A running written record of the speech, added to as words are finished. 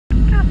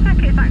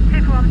is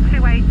active. We're on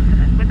 28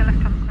 with the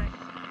left-hand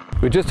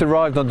side. We just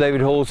arrived on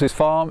David Hall's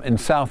farm in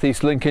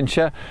southeast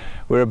Lincolnshire.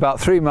 We're about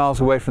 3 miles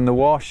away from the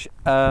wash.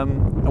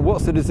 And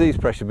what's the disease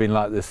pressure been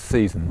like this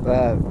season?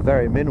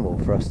 Very minimal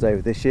for us,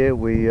 David, this year.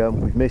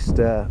 We've missed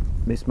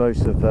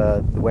most of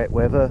the wet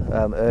weather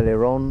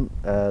earlier on.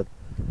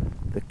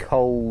 The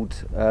cold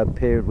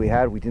period we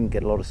had, we didn't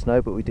get a lot of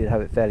snow, but we did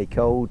have it fairly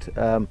cold.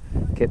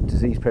 Kept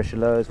disease pressure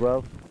low as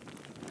well.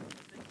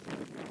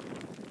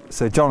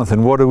 So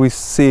Jonathan, what are we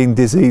seeing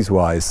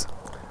disease-wise?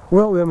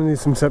 Well, I mean,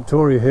 there's some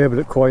septoria here, but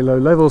at quite low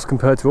levels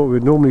compared to what we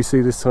would normally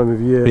see this time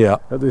of year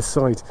at this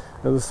site.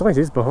 Now, the site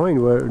is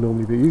behind where it would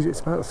normally be. Usually it's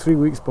about 3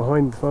 weeks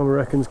behind, the farmer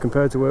reckons,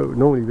 compared to where it would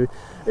normally be.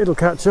 It'll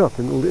catch up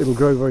and it'll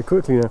grow very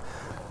quickly now.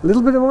 A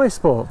little bit of eye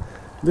spot.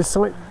 This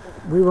site,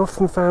 we've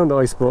often found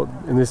eye spot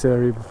in this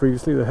area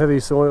previously. The heavy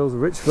soils,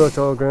 rich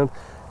fertile ground,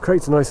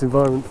 creates a nice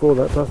environment for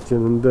that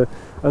pathogen,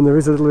 and there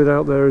is a little bit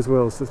out there as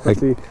well, so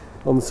especially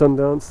on the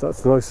Sundance,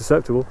 that's the most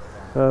susceptible,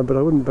 but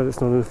I wouldn't bet it's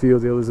not in a few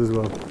of the others as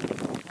well.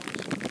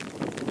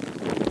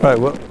 Right,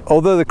 well,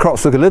 although the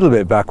crops look a little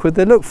bit backward,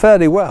 they look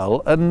fairly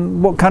well.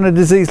 And what kind of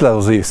disease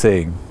levels are you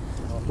seeing?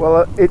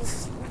 Well,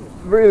 it's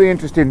really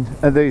interesting,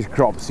 these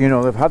crops. You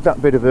know, they've had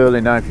that bit of early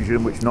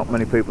nitrogen, which not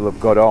many people have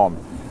got on.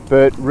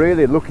 But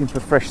really looking for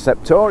fresh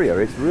septoria,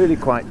 it's really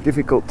quite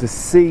difficult to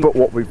see. But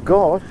what we've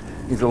got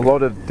is a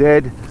lot of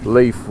dead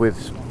leaf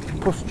with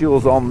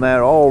pustules on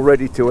there, all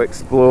ready to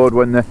explode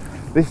when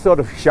this sort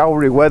of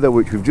showery weather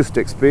which we've just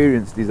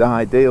experienced is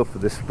ideal for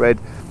the spread.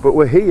 But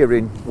we're here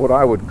in what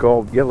I would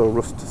call yellow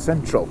rust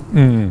central,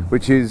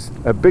 which is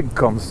a big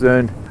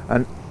concern,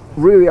 and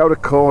really out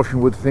of caution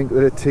would think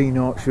that a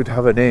T0 should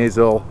have an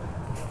azole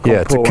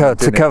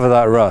to cover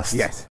that rust.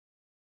 Yes.